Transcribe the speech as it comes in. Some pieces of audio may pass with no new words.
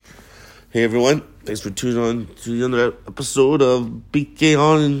Hey everyone, thanks for tuning on to another episode of BK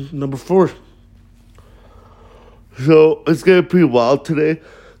on number 4. So it's getting pretty wild today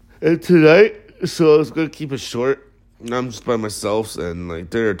and tonight, so I was gonna keep it short. I'm just by myself, and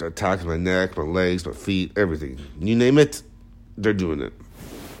they're attacking my neck, my legs, my feet, everything. You name it, they're doing it.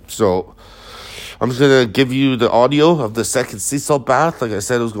 So I'm just gonna give you the audio of the second sea salt bath, like I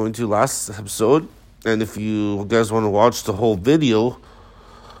said I was going to last episode. And if you guys want to watch the whole video,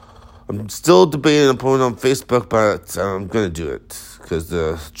 I'm still debating on putting it on Facebook, but I'm going to do it because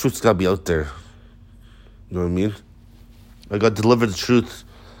the truth's got to be out there. You know what I mean? I got to deliver the truth.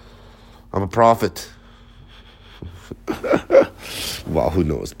 I'm a prophet. Well, who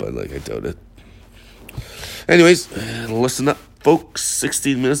knows, but I doubt it. Anyways, listen up, folks.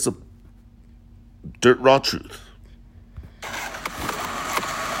 16 minutes of dirt raw truth.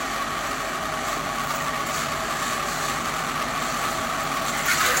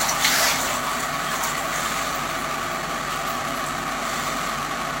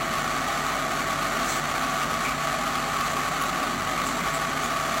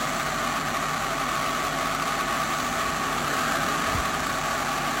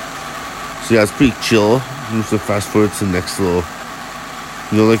 So yeah, it's pretty chill. I'm just gonna fast forward to the next little, if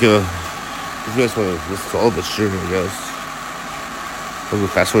you guys want to listen to all of it, sure, I guess. I'm gonna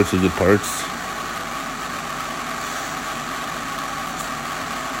fast forward to the good parts.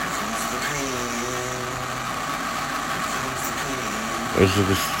 I was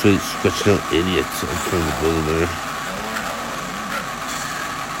just a straight scratching out idiot. I'm trying to build there.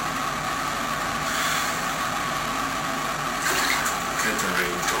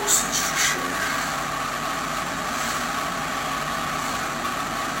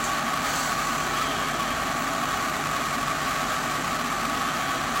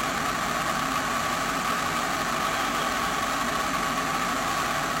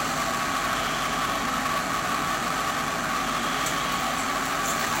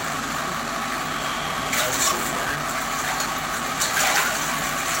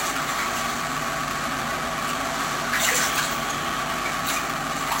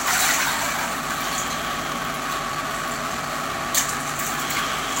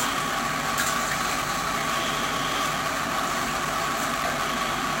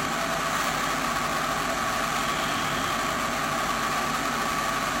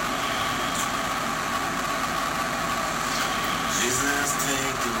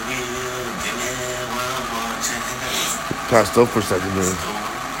 Passed out for a second there. Anyways,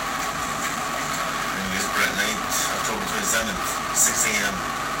 Brett Knight, October 27th, 6 a.m.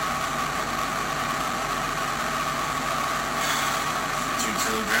 2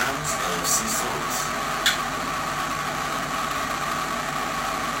 kilograms of sea salt.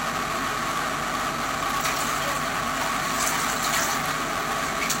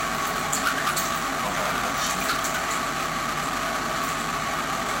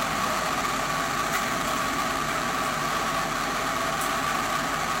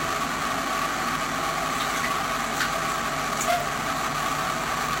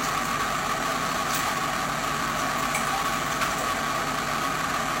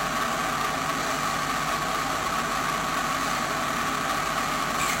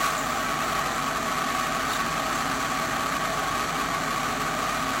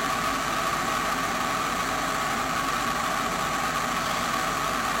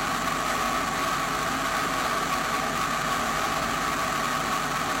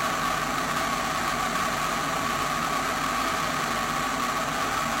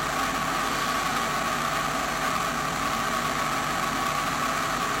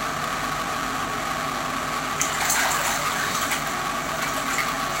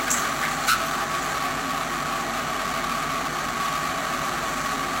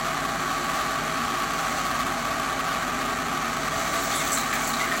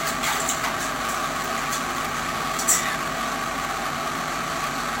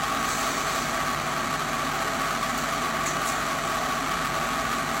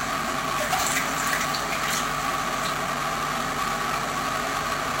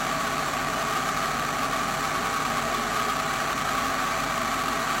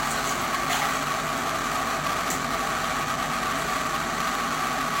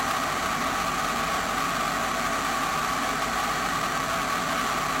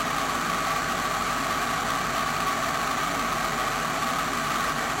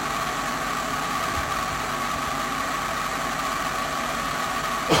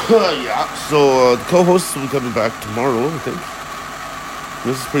 Yeah, so the co-host will be coming back tomorrow, I think.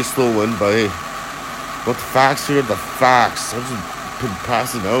 This is a pretty slow one, but hey, what the facts here? The facts. I've just been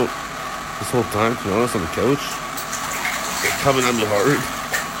passing out this whole time, to be honest, on the couch. They're coming at me hard.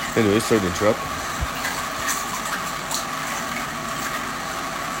 Anyway, sorry to interrupt.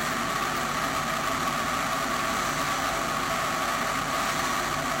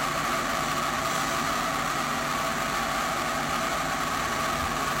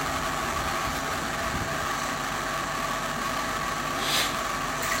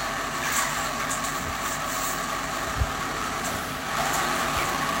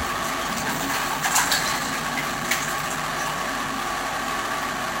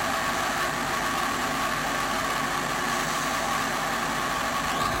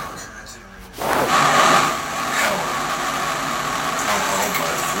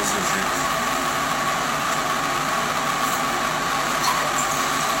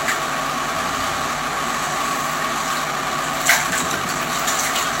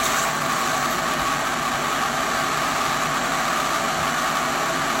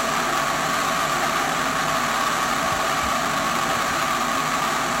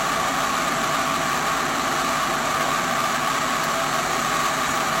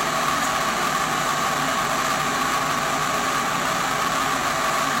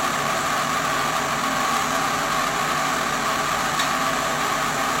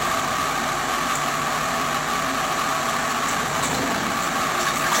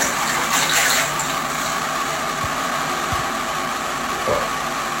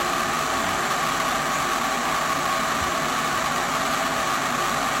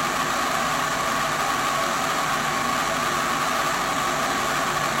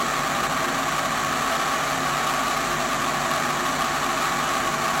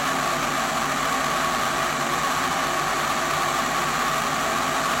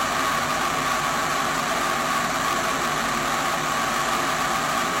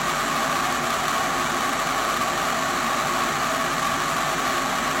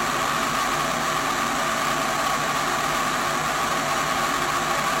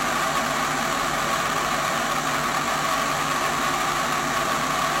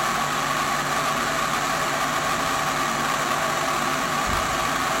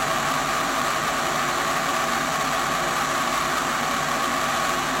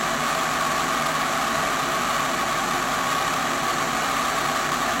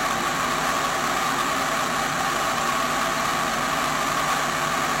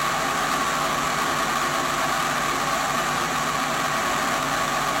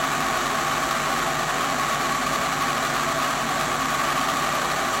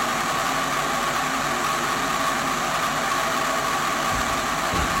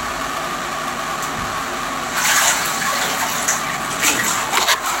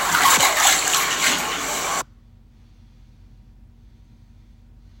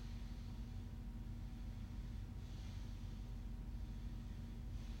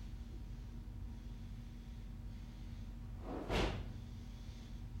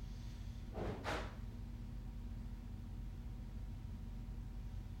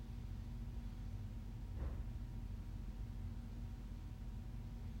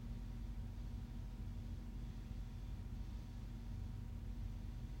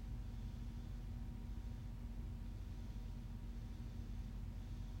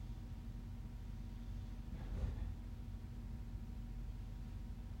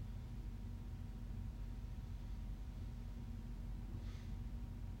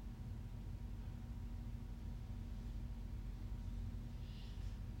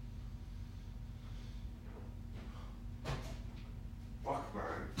 Fuck, man.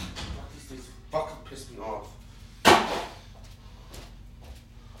 Fuck, these things fucking piss me off.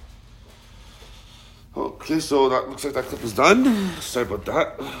 Okay, so that looks like that clip is done. Sorry about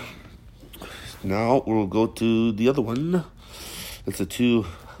that. Now we'll go to the other one. It's a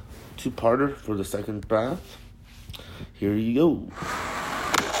two-parter for the second bath. Here you go.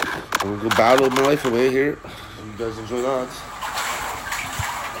 I'm gonna go battle my life away here. You guys enjoy that.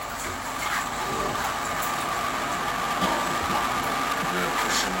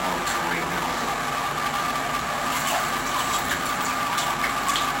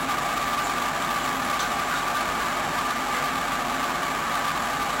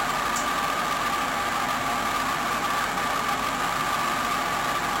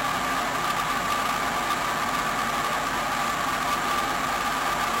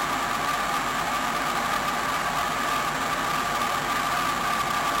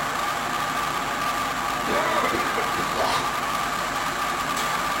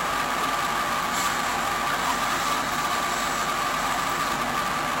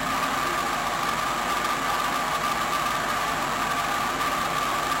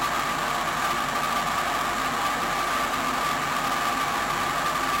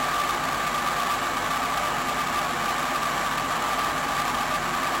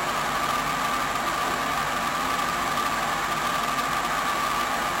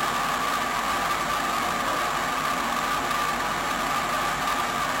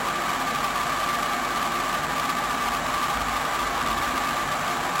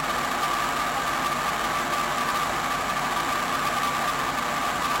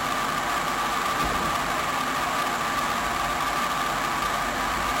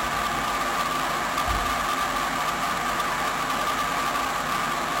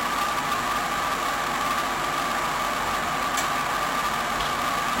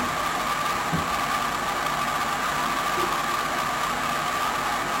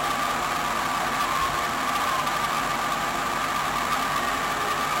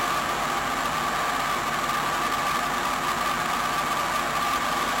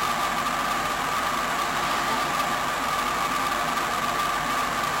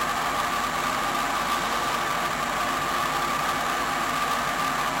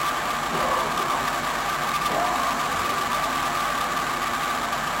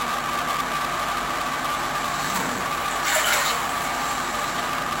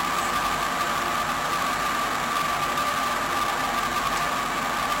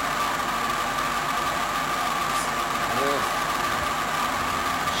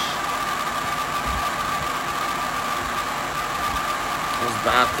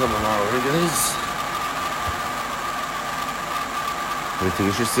 back coming along, guys. Anything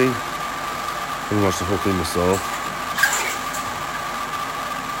interesting? I can watch the whole thing myself.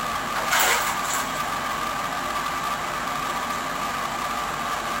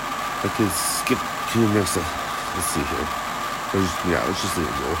 I can skip to the next. Let's see here. Let's just leave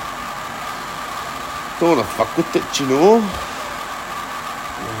it go. Don't wanna fuck with it, you know. Oh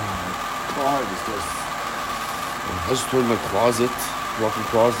God, this does. I just put in my closet, walk-in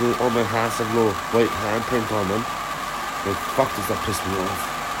closet. All my hats have a little white handprint on them. Like, fuck, does that piss me off?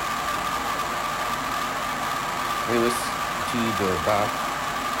 Anyways, to the back.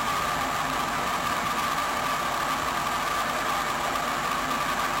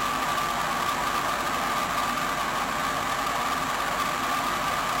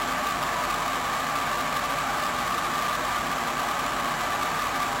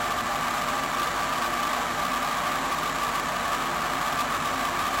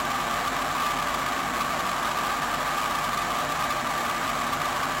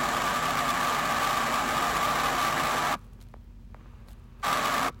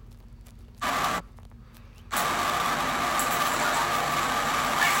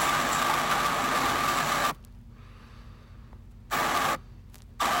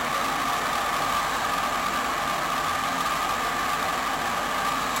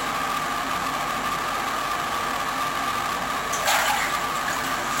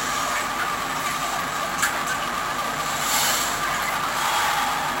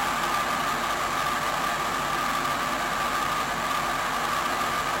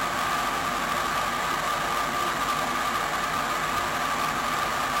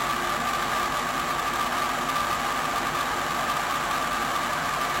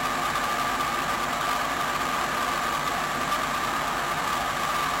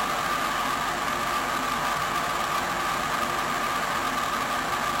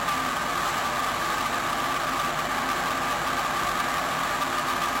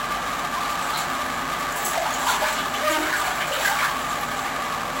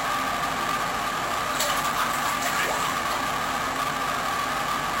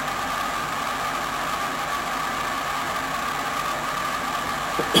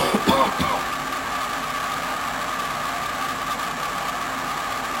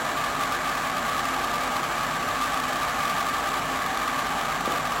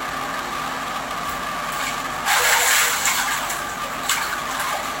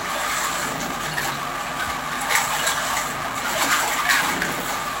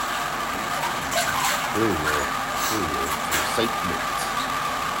 There we go. Excitement.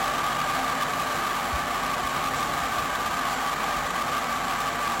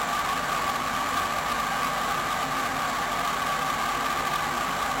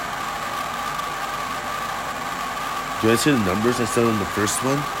 Do I say the numbers I said on the first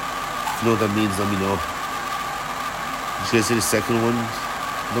one? If you know what that means, let me know. Did you guys say the second one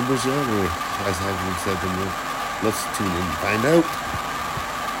numbers yet? Or I haven't said them yet? Let's tune in and find out.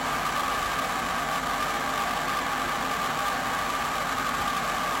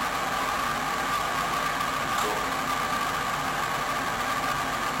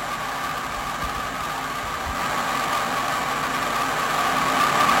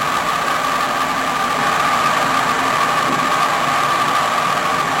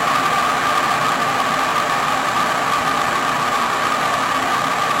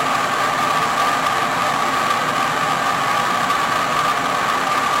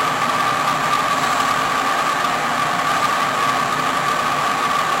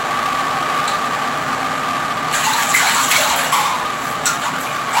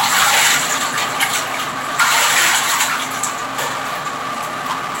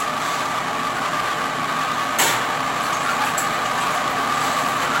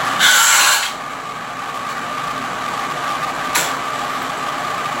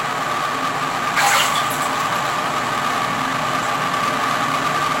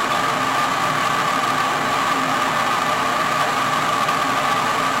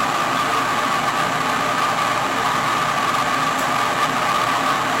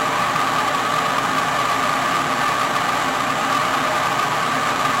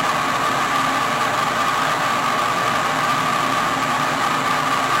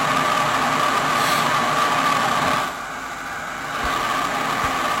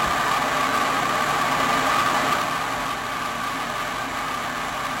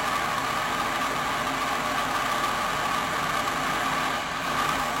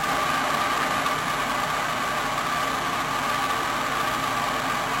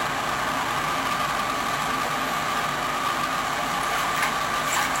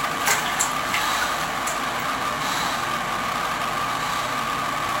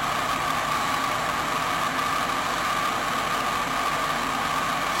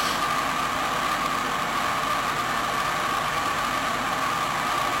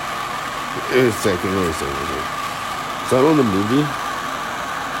 Wait a second. Is that on the movie?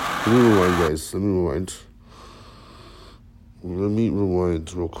 Let me rewind, guys. Let me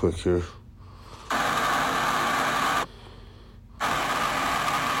rewind real quick here.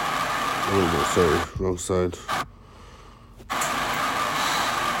 Oh no, sorry, wrong side.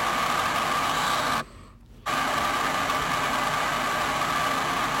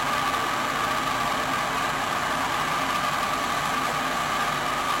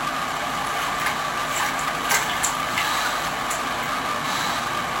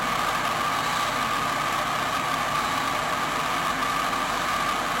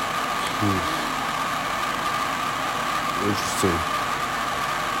 Interesting.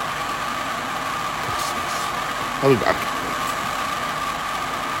 I'll be back.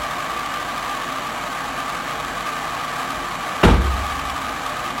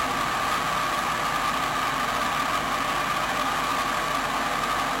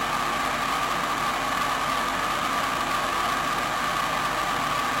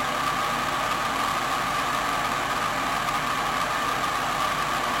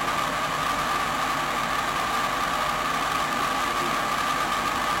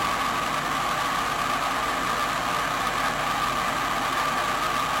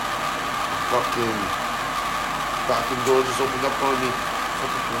 Fucking bathroom door just opened up on me.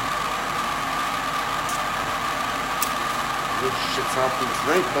 Good shit's happening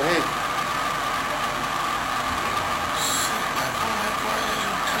tonight, but hey.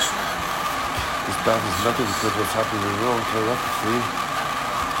 This bath is nothing because what's happening in the room. Tell you that for free.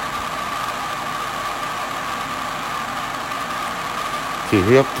 Okay,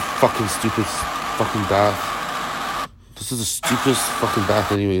 hurry up the fucking stupid fucking bath. This is the stupidest fucking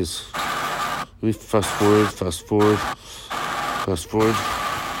bath anyways. Let me fast forward.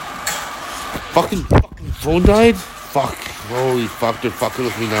 Fucking phone died? Fuck. Holy fuck, they're fucking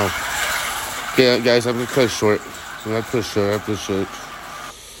with me now. Okay, guys, I'm gonna cut it short.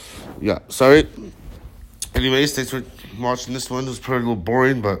 Yeah, sorry. Anyways, thanks for watching this one. It was probably a little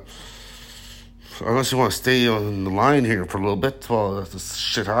boring, but unless you want to stay on the line here for a little bit while this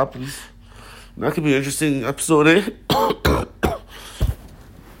shit happens, that could be an interesting episode, eh?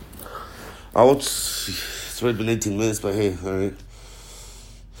 It's already been 18 minutes, but hey, alright.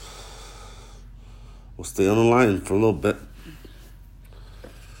 We'll stay on the line for a little bit.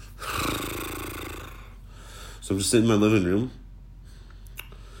 So I'm just sitting in my living room.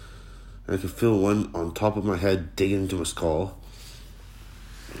 And I can feel one on top of my head digging into my skull.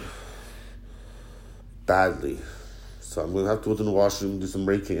 Badly. So I'm going to have to go to the washroom and do some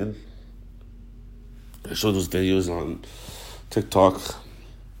Reiki. I showed those videos on TikTok.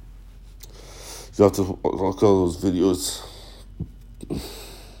 You have to look at those videos.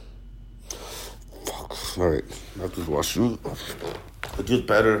 Fuck. Alright. I have to the washroom. It gives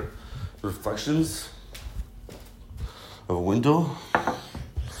better reflections of a window.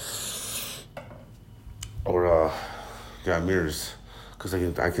 Or mirrors. Because I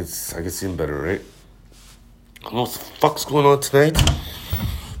can see them better, right? I don't know what the fuck's going on tonight.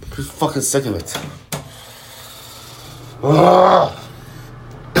 I'm pretty fucking sick of it.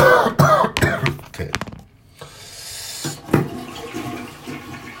 Okay.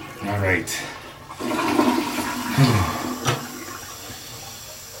 Alright.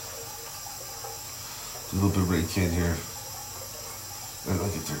 A little bit of Reiki in here. And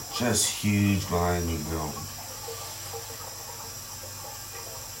look at they're just huge behind me, bro.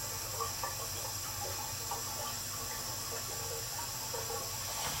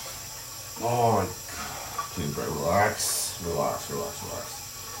 Oh my god. Okay, bro, relax.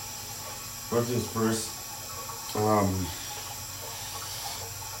 First things first.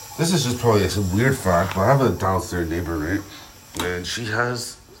 This is just probably a weird fact, but I have a downstairs neighbor, right? And she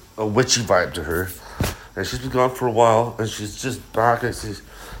has a witchy vibe to her. And she's been gone for a while, and she's just back. I see,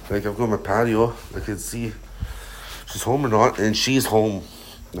 like, I'm going to my patio. I can see if she's home or not, and she's home.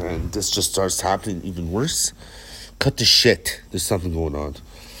 And this just starts happening even worse. Cut the shit. There's something going on.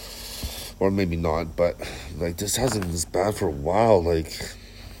 Or maybe not, but, like, this hasn't been this bad for a while. Like,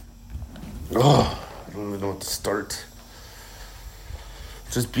 I don't even know what to start.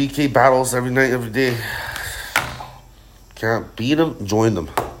 Just BK battles every night, every day. Can't beat them, join them.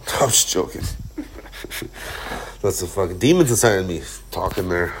 I'm just joking. That's the fucking demons inside of me talking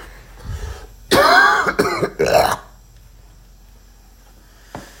there.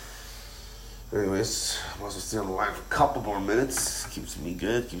 Anyways, I must stay on the line for a couple more minutes. Keeps me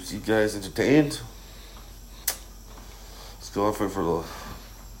good, keeps you guys entertained. Let's go out for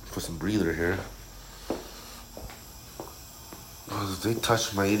some breather here. If they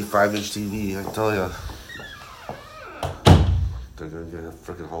touch my 85-inch TV, I tell ya, they're gonna get a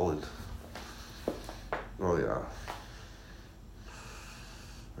freaking Holland. Oh, yeah.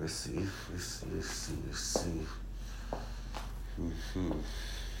 I see.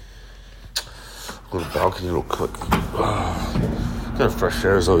 Go to the balcony real quick. Kind of fresh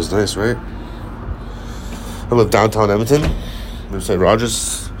air is always nice, right? I live downtown Edmonton, Riverside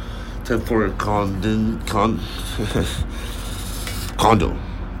Rogers, 10-floor condo.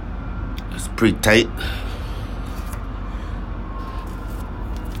 It's pretty tight.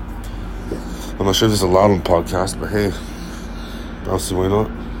 I'm not sure if this is allowed on podcast, but hey, I'll see why not.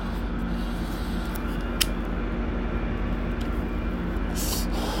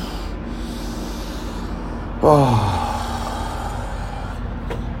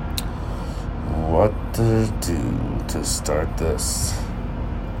 What to do to start this?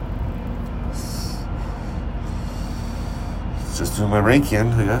 Just doing my Reiki in,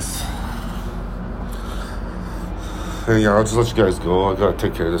 I guess. Hey, yeah, I'll just let you guys go. I gotta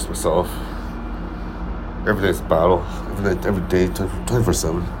take care of this myself. Every day's a battle. Every day,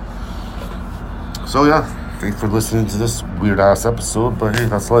 24/7. So yeah, thanks for listening to this weird ass episode. But hey,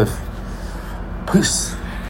 that's life. Peace.